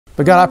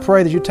But God, I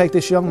pray that you take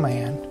this young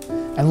man,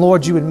 and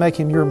Lord, you would make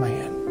him your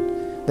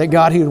man. That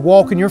God, he would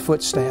walk in your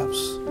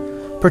footsteps.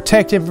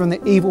 Protect him from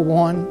the evil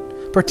one.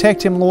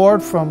 Protect him,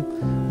 Lord,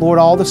 from, Lord,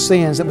 all the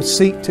sins that would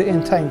seek to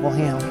entangle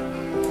him.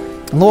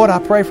 And Lord, I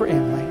pray for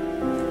Emily.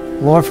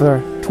 Lord, for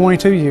their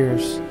 22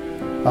 years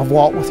I've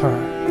walked with her.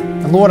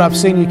 And Lord, I've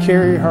seen you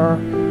carry her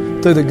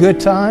through the good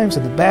times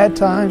and the bad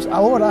times.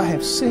 Lord, I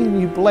have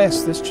seen you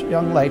bless this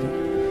young lady.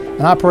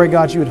 And I pray,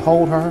 God, you would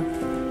hold her.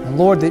 And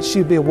Lord, that she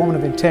would be a woman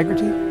of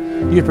integrity.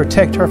 You'd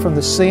protect her from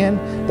the sin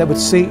that would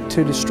seek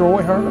to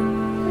destroy her.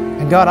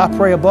 And God, I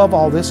pray above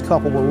all, this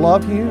couple will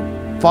love you,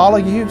 follow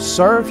you,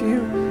 serve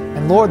you.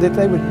 And Lord, that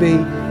they would be,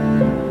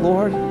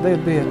 Lord, they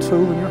would be a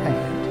tool in your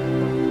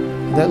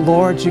hand. That,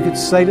 Lord, you could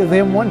say to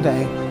them one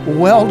day,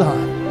 well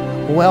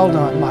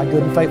done, my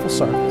good and faithful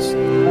servants.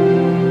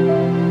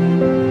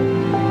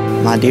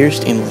 My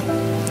dearest Emily,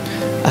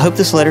 I hope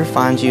this letter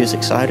finds you as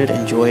excited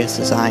and joyous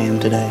as I am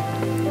today.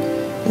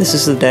 This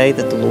is the day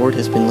that the Lord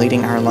has been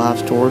leading our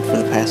lives toward for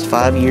the past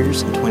 5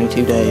 years and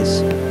 22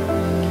 days.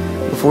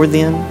 Before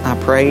then, I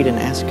prayed and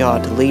asked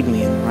God to lead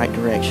me in the right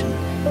direction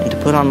and to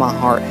put on my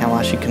heart how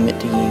I should commit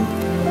to you.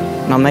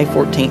 And on May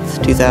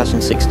 14th,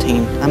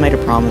 2016, I made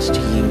a promise to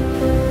you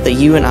that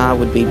you and I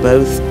would be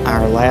both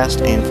our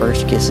last and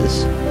first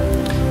kisses,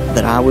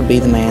 that I would be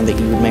the man that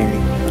you would marry.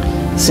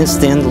 Since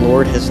then, the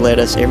Lord has led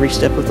us every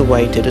step of the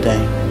way to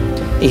today.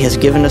 He has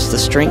given us the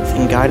strength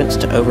and guidance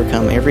to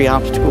overcome every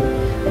obstacle,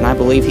 and I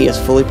believe He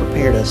has fully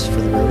prepared us for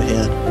the road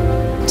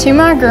ahead. To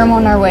my groom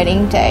on our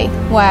wedding day,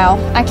 wow,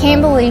 I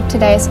can't believe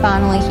today is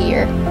finally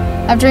here.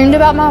 I've dreamed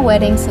about my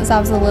wedding since I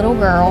was a little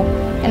girl,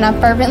 and I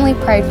fervently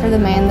prayed for the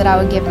man that I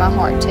would give my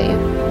heart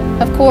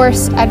to. Of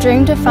course, I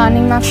dreamed of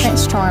finding my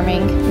Prince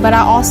Charming, but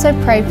I also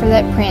prayed for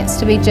that prince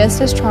to be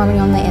just as charming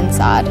on the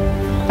inside.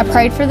 I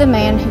prayed for the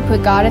man who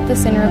put God at the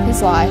center of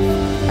his life.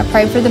 I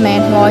prayed for the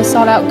man who always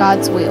sought out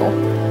God's will.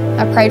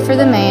 I prayed for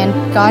the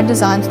man God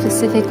designed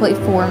specifically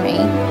for me.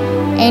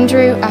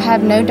 Andrew, I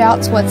have no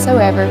doubts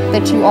whatsoever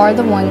that you are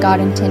the one God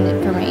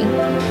intended for me.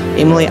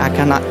 Emily, I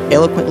cannot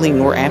eloquently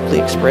nor aptly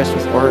express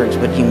with words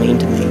what you mean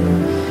to me.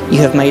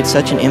 You have made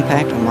such an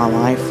impact on my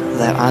life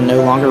that I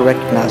no longer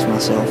recognize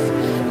myself,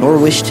 nor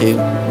wish to,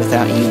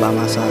 without you by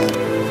my side.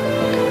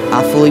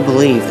 I fully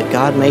believe that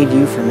God made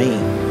you for me,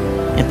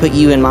 and put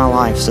you in my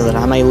life so that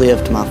I may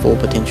live to my full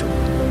potential.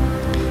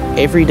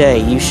 Every day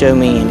you show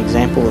me an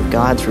example of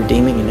God's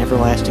redeeming and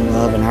everlasting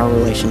love in our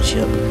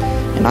relationship,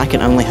 and I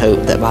can only hope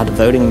that by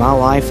devoting my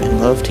life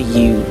and love to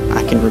you,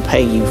 I can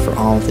repay you for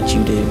all that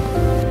you do.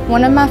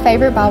 One of my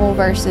favorite Bible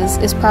verses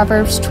is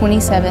Proverbs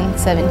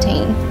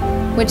 27:17,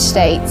 which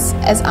states,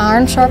 "As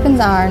iron sharpens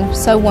iron,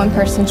 so one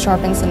person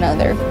sharpens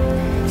another."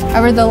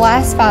 Over the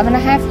last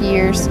 5.5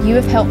 years, you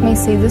have helped me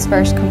see this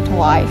verse come to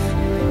life.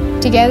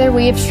 Together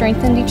we have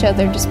strengthened each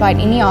other despite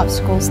any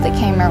obstacles that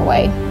came our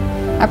way.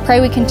 I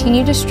pray we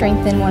continue to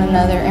strengthen one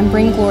another and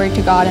bring glory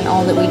to God in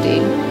all that we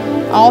do.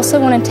 I also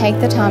want to take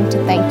the time to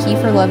thank you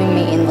for loving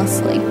me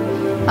endlessly.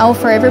 I will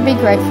forever be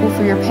grateful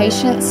for your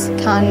patience,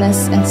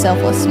 kindness, and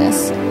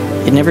selflessness.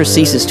 It never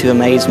ceases to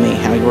amaze me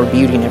how your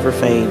beauty never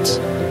fades,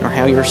 nor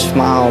how your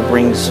smile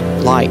brings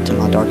light to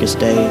my darkest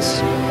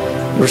days.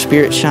 Your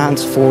spirit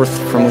shines forth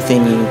from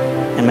within you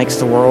and makes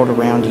the world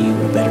around you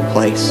a better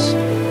place.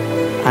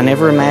 I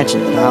never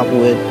imagined that I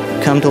would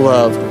come to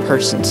love a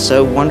person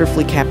so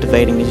wonderfully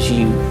captivating as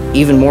you,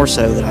 even more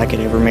so that I could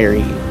ever marry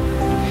you.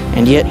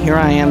 And yet here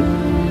I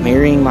am,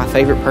 marrying my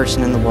favorite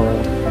person in the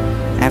world,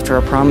 after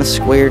a promise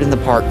squared in the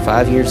park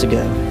 5 years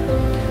ago.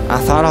 I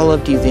thought I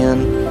loved you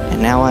then,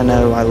 and now I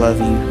know I love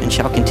you and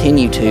shall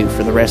continue to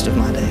for the rest of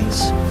my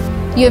days.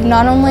 You have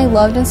not only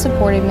loved and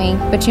supported me,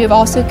 but you have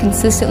also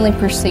consistently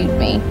pursued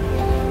me.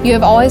 You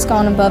have always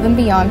gone above and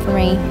beyond for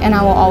me, and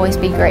I will always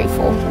be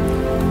grateful.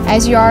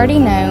 As you already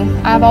know,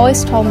 I have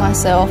always told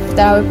myself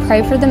that I would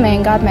pray for the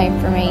man God made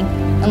for me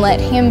and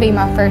let him be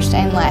my first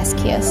and last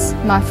kiss,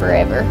 my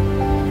forever.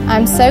 I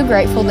am so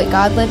grateful that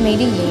God led me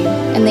to you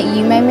and that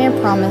you made me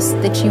a promise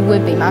that you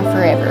would be my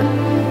forever.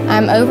 I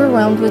am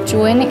overwhelmed with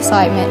joy and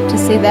excitement to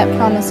see that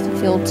promise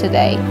fulfilled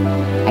today.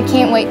 I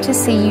can't wait to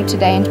see you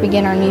today and to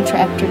begin our new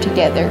chapter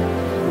together.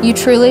 You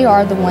truly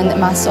are the one that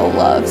my soul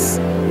loves.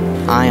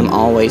 I am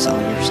always on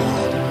your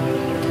side.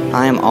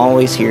 I am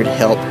always here to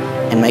help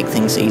and make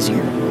things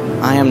easier.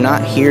 I am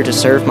not here to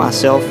serve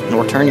myself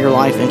nor turn your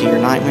life into your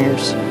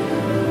nightmares.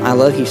 I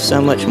love you so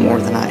much more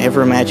than I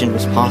ever imagined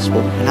was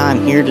possible, and I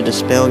am here to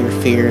dispel your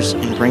fears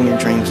and bring your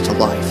dreams to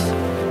life.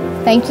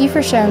 Thank you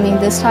for showing me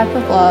this type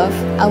of love.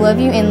 I love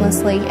you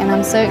endlessly, and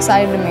I'm so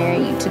excited to marry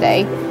you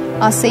today.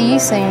 I'll see you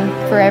soon.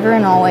 Forever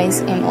and always,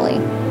 Emily.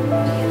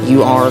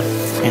 You are,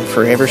 and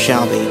forever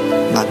shall be,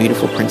 my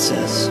beautiful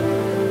princess.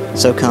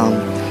 So come,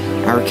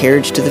 our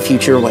carriage to the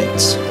future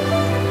awaits.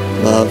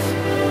 Love,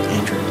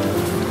 Andrew.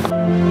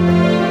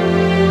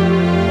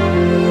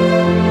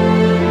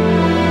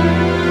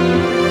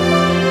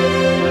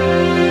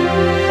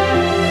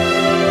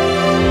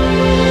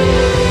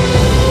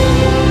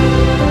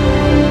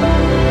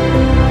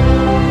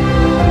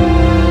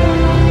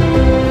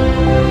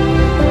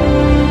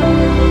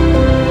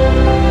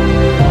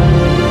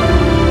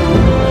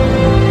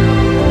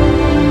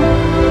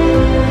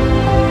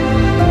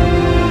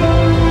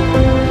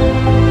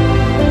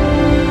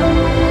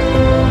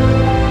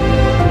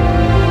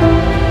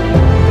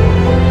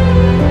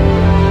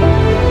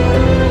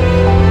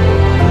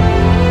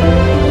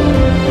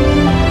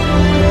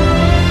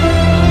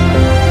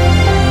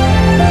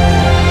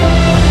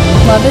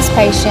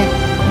 patient.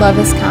 Love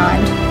is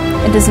kind.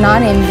 It does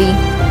not envy.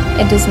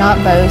 It does not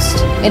boast.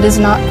 It is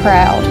not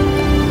proud.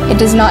 It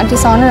does not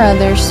dishonor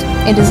others.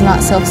 It is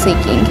not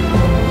self-seeking.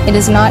 It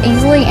is not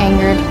easily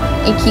angered.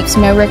 It keeps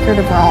no record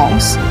of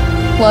wrongs.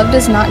 Love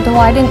does not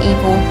delight in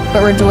evil,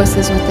 but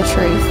rejoices with the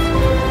truth.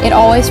 It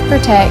always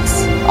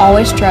protects,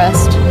 always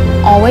trusts,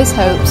 always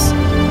hopes,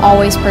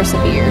 always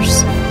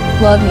perseveres.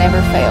 Love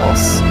never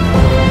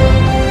fails.